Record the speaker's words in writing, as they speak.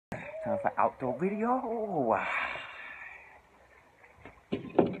Time for outdoor video.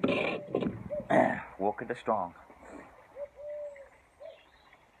 Walking the strong.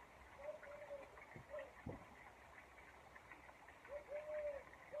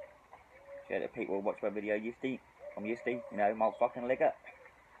 Share the people who watch my video I'm used to, you know, motherfucking liquor.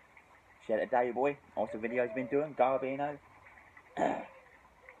 Share the day boy. Also videos been doing, Garby, you know.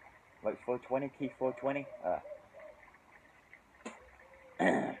 Works 420, Keith 420.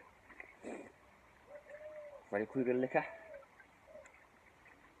 Freddy Krueger liquor.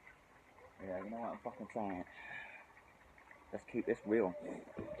 Yeah, you know what I'm fucking saying. Let's keep this real.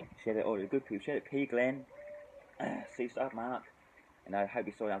 Share it all the good people. Share it P Glenn. Seaside Mark. And I hope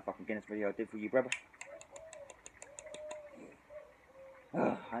you saw that fucking Guinness video I did for you, brother.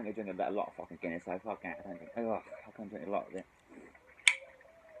 I ain't gonna drink a lot of fucking Guinness, so fuck that. I don't think. I can't drink a lot of it.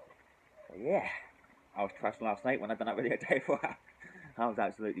 But yeah, I was trashed last night when I done that video day before. I was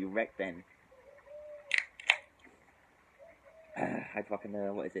absolutely wrecked then. I had fucking,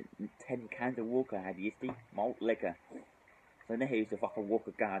 what is it, 10 cans of Walker. I had yeasty, malt liquor. So now here's the fucking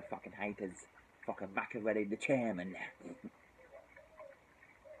Walker guard fucking haters. Fucking Machiavelli the chairman.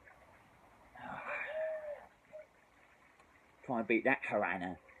 Try and beat that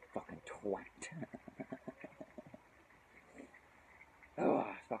Harana. Fucking twat. Oh,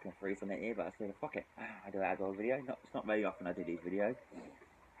 it's fucking freezing it here, but I said, fuck it. I do an outdoor video. It's not very often I do these videos.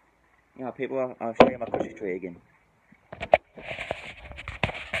 You know, people, I'll show you my Christmas tree again.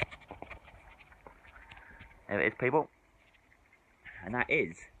 There it is, people. And that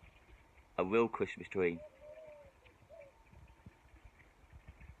is a real Christmas tree.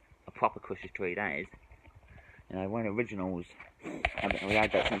 A proper Christmas tree, that is. You know, one of the originals. We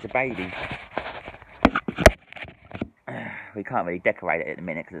had that since a baby. We can't really decorate it at the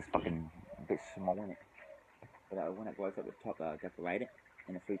minute because it's fucking a bit small, isn't it? But when it grows up the top, I'll decorate it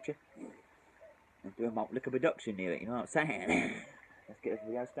in the future. And do a malt liquor production near it, you know what I'm saying? Let's get this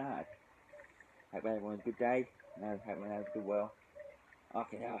video started. Hope everyone's a good day. No, hope everyone has a good well.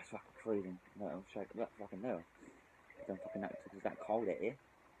 Okay, now it's fucking freezing. No, I'm shaking up fucking no. I don't fucking know because it's that cold out here.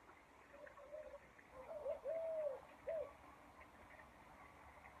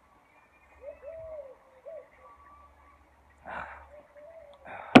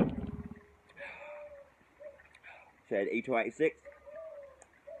 Said HIHqar.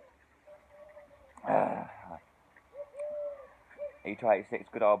 HIHqar,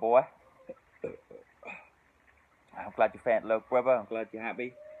 good old boy. I'm glad you're fan love, brother. I'm glad you're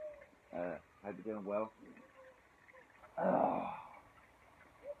happy. Hope you're doing well.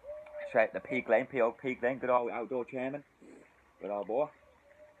 Straight the P Glenn, P Glenn, good old outdoor chairman. Good old boy.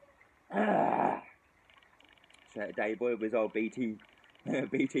 Straight the day boy with his old BT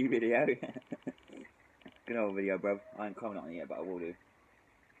video. Good old video, bro. I ain't commenting on it yet, but I will do.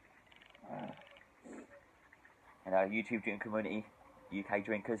 And our YouTube drinking community, UK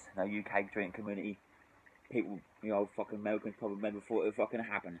drinkers, no UK drinking community. People, you know, fucking Americans probably never thought it would fucking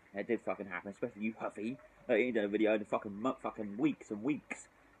happen. It did fucking happen, especially you, Huffy. Like, he done a video in fucking weeks and weeks.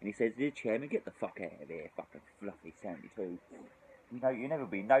 And he says, "Dear chairman, get the fuck out of here, fucking fluffy 72. You know, you'll never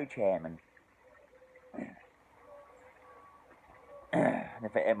be no chairman." And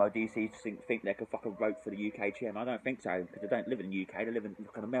if the MODC think they can fucking vote for the UK chairman, I don't think so, because they don't live in the UK, they live in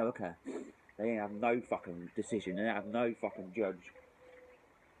fucking America. They have no fucking decision, they have no fucking judge.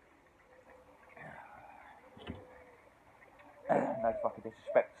 No fucking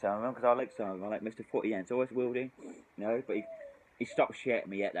disrespect to some of them, because I like some of them. I like Mr. 40 Ants, always will do, you know, but he stopped shitting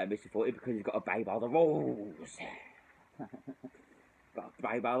me yet though, Mr. 40, because he's got to obey by the rules. Got to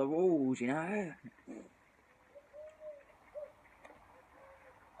obey by the rules, you know.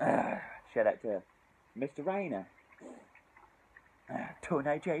 Shout out to Mr. Rayner.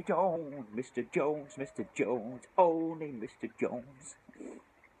 Tony J. Jones, Mr. Jones, Mr. Jones, only Mr. Jones.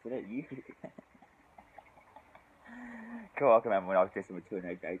 Is that you? Cool, I can remember when I was listening with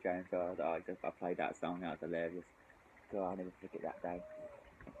Tony J. Jones, so I played that song, that was hilarious. God, I'll never forget that day.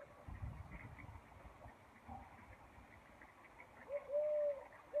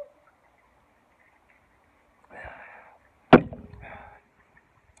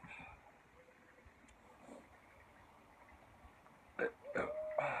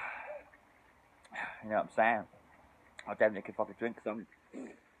 You know what I'm saying? I definitely could fucking drink some,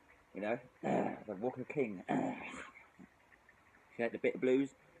 you know, the Walker King. She had the Bit of Blues.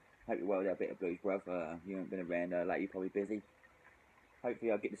 Hope you're well there, Bit of Blues, bruv. You haven't been around lately, you're probably busy.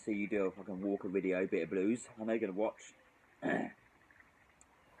 Hopefully I'll get to see you do a fucking Walker video, Bit of Blues. I know you're going to watch.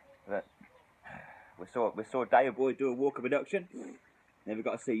 But we saw Dave Boy do a Walker production. Then we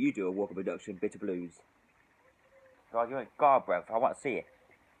got to see you do a Walker production, Bit of Blues. God, you're a god, bruv. I want to see it.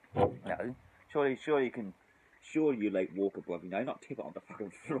 No, surely you like walk above, you know, not tip it on the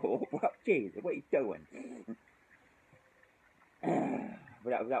fucking floor. What, jeez, what are you doing? But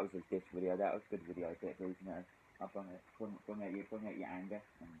that was just this video. That was a good video, you know. I'll bring out your anger.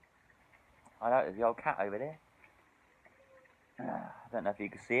 I know there's the old cat over there. I don't know if you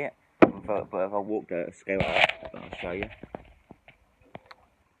can see it, but if I walked a scale up, I'll show you.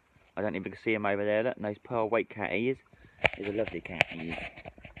 I don't even see him over there. Look, nice pearl white cat he is. He's a lovely cat he is.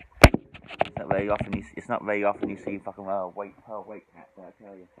 It's not very often you see fucking pearl white cats, I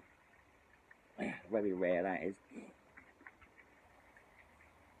tell you. Very rare that is.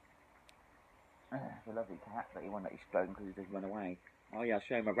 It's a lovely cat, but he won't let you stroke because he just run away. Oh yeah, I'll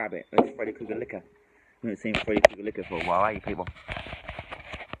show you my rabbit. It's Freddy Krueger Liquor. I haven't seen Freddy Krueger Liquor for a while, are you people?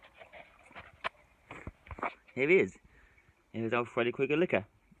 Here he is. Here's old Freddy Krueger Liquor.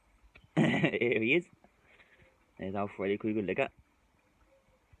 Here he is. There's old Freddy Krueger Liquor.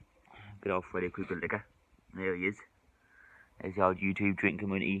 Good old Freddy Krueger Liquor. There he is. There's the old YouTube drink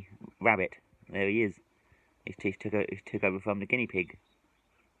community rabbit. There he is. He's took over from the guinea pig.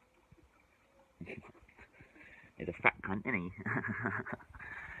 He's a fat cunt, isn't he?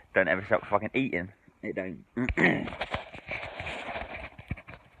 Don't ever stop fucking eating. It don't.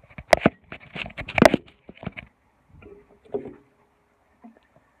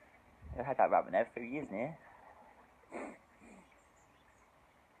 I've had that rabbit there for 3 years now.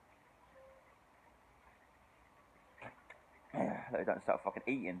 They don't stop fucking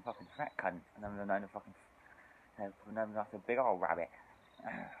eating, fucking fat cunt. And then they're fucking, that's a big old rabbit.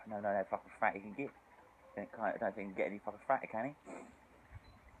 No, fucking fat he can get. I don't think he can get any fucking fatter, can he?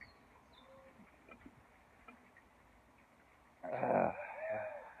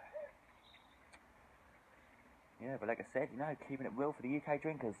 Yeah, but like I said, you know, keeping it real for the UK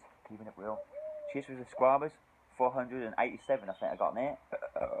drinkers. Keeping it real. Cheers for the subscribers. 487, I think I got in there.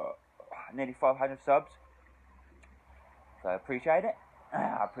 Nearly 500 subs. So I appreciate it.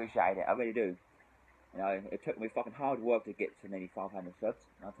 I appreciate it. I really do. You know, it took me fucking hard work to get to nearly 500 subs.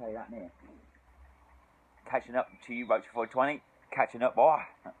 I'll tell you that now. Catching up to you, Roach 420. Catching up, boy.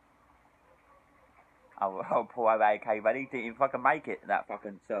 Oh, poor old AK buddy didn't even fucking make it, that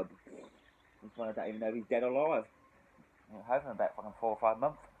fucking sub. This one I don't even know if he's dead or alive. I'm hoping about fucking 4 or 5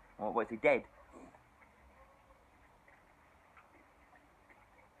 months. What, is he dead?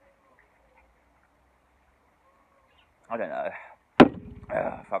 I don't know.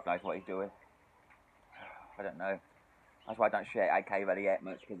 Fuck knows what he's doing. I don't know. That's why I don't share AK really yet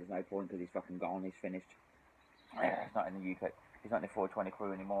much, because there's no point, because he's fucking gone, he's finished. He's not in the UK, he's not in the 420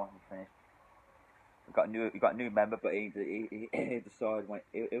 crew anymore, he's finished. We've got a new member, but he decided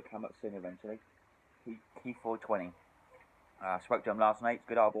he'll come up soon eventually. Key 420. I spoke to him last night,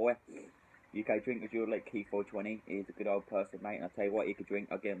 good old boy. UK drinkers, you'll like Key 420. He's a good old person, mate, and I'll tell you what, he could drink,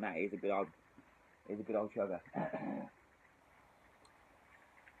 I'll give him that, he's a good old chugger.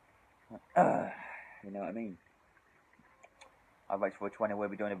 You know what I mean? I Roach 420 will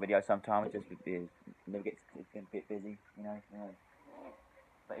be doing a video sometime. It's been a bit busy, you know.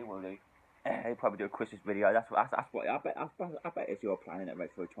 But he will do. He'll probably do a Christmas video. That's what I bet it's your planning at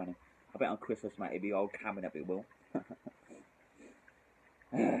Roach 420. I bet on Christmas, mate, it'll be all camming up. It will.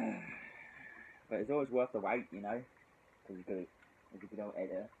 But it's always worth the wait, you know, because he's a good old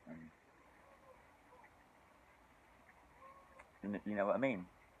editor, and you know what I mean.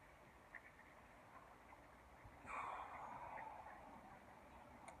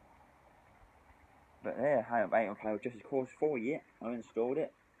 But yeah, I haven't played with Just Cause 4 yet. I installed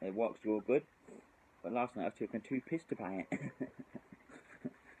it. It works all good. But last night I was taking too pissed to play it.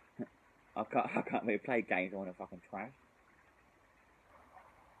 I can't really play games I want to fucking trash.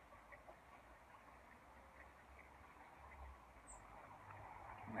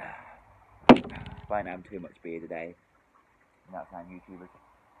 I ain't having too much beer today. I'm not playing YouTubers.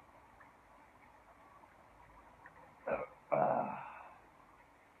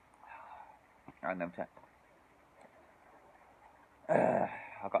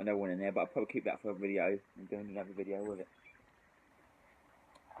 I've got another one in there, but I'll probably keep that for a video and do another video with it.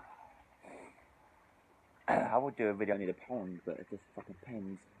 I would do a video near the pond, but it just fucking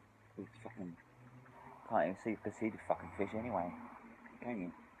depends. It's fucking can't even see the fucking fish anyway, can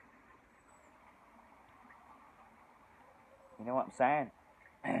you? You know what I'm saying?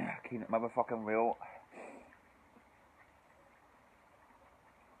 Keep it motherfucking real.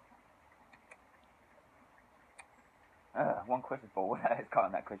 One Christmas ball. It's caught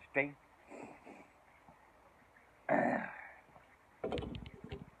on that Christmas tree.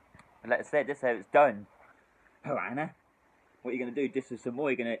 Like I said, this is how it's done. Piranha. What are you gonna do? Diss us some more?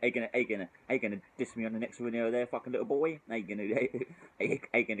 Are you gonna diss me on the next one there, fucking little boy? Are you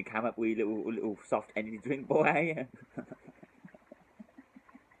gonna come up with a little soft energy drink, boy?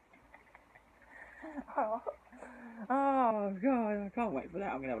 Oh God, I can't wait for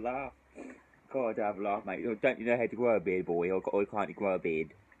that. I'm gonna have a laugh. God, I have a laugh, mate. Don't you know how to grow a beard, boy? Or can't you grow a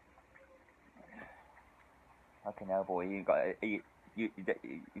beard? Okay, now, boy, you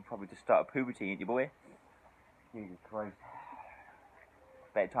probably just started puberty, ain't you, boy? Jesus Christ.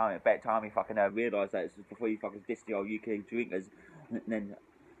 Better time you fucking realise that before you fucking diss the old UK drinkers, and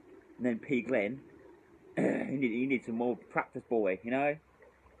then P. Glenn. you need some more practice, boy. You know.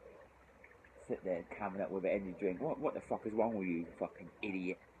 Sit there coming up with an energy drink. What the fuck is wrong with you, fucking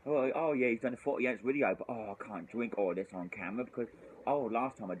idiot? Oh yeah, he's done a 40-ounce video, but I can't drink all this on camera because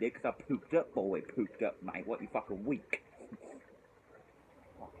last time I did because I pooped up, boy, pooped up, mate. What, you fucking weak?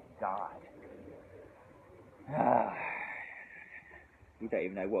 Fucking God. You don't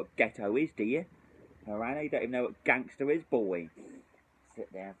even know what ghetto is, do you? Alright, you don't even know what gangster is, boy.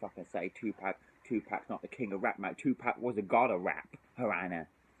 Sit there and fucking say Tupac's not the king of rap, mate. Tupac was a god of rap, Harana.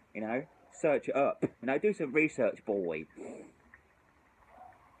 You know? Search it up. You know, do some research, boy.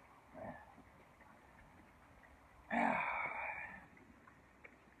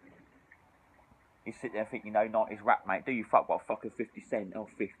 You sit there and think you know 90s rap, mate. Do you fuck what fucking 50 Cent? Oh,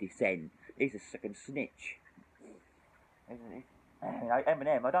 50 Cent. He's a fucking snitch. You know,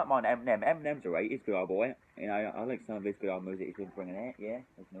 Eminem, I don't mind Eminem. Eminem's alright, he's a good old boy. You know, I like some of his good old music he's been bringing out, yeah.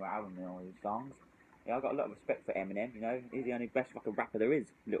 His new album and all his songs. Yeah, I've got a lot of respect for Eminem, you know. He's the only best fucking rapper there is.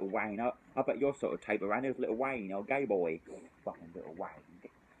 Little Wayne. I bet your sort of tape around here was Little Wayne, old gay boy. Fucking Little Wayne.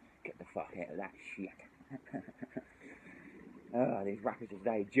 Get the fuck out of that shit. These rappers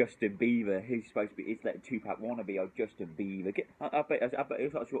today, Justin Bieber. He's supposed to be, he's like Tupac wannabe, or Justin Bieber. I bet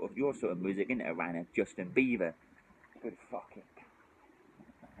it's not sort of your sort of music, isn't it, around here? Justin Bieber. Good fucking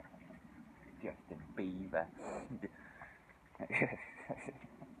Justin Bieber.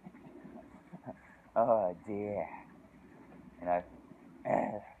 Oh dear. You know.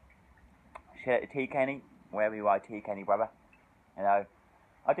 Shout out to T Kenny, wherever you are, T Kenny brother. You know,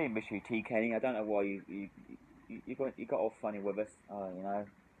 I do miss you, T Kenny. I don't know why you got all funny with us. You know,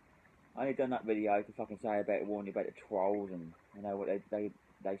 I only done that video to fucking say about warn you about the trolls and you know what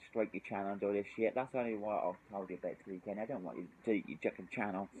they strike your channel and do all this shit. That's only why I've told you about T Kenny. I don't want you to delete your fucking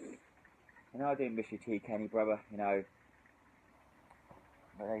channel. You know, I do miss you, T Kenny brother. You know.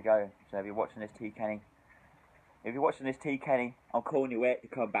 But there you go. So if you're watching this, T Kenny, I'm calling you out to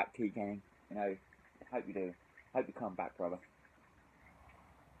come back, T Kenny. You know, hope you do. Hope you come back, brother.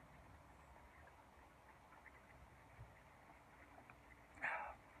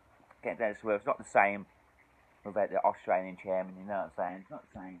 Getting down to it's not the same without the Australian chairman. You know what I'm saying? It's not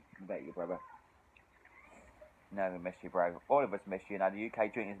the same without you, brother. You know, we miss you, bro. All of us miss you. You know, the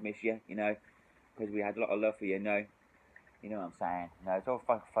UK drinkers miss you. You know, because we had a lot of love for you. You know. You know what I'm saying? You know, it's all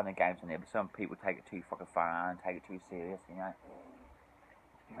fucking fun and games in here, but some people take it too fucking far and take it too serious, you know?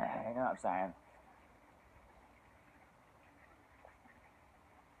 You know what I'm saying?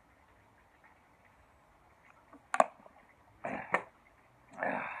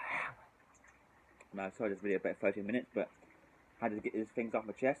 No, sorry, this video about 13 minutes, but I had to get these things off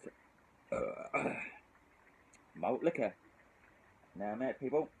my chest. Malt liquor. Now, mate,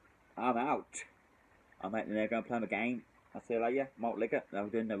 people, I'm out. I'm out and they're going to play my game. I'll see you later. Malt liquor. I'll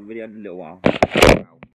do another video in a little while.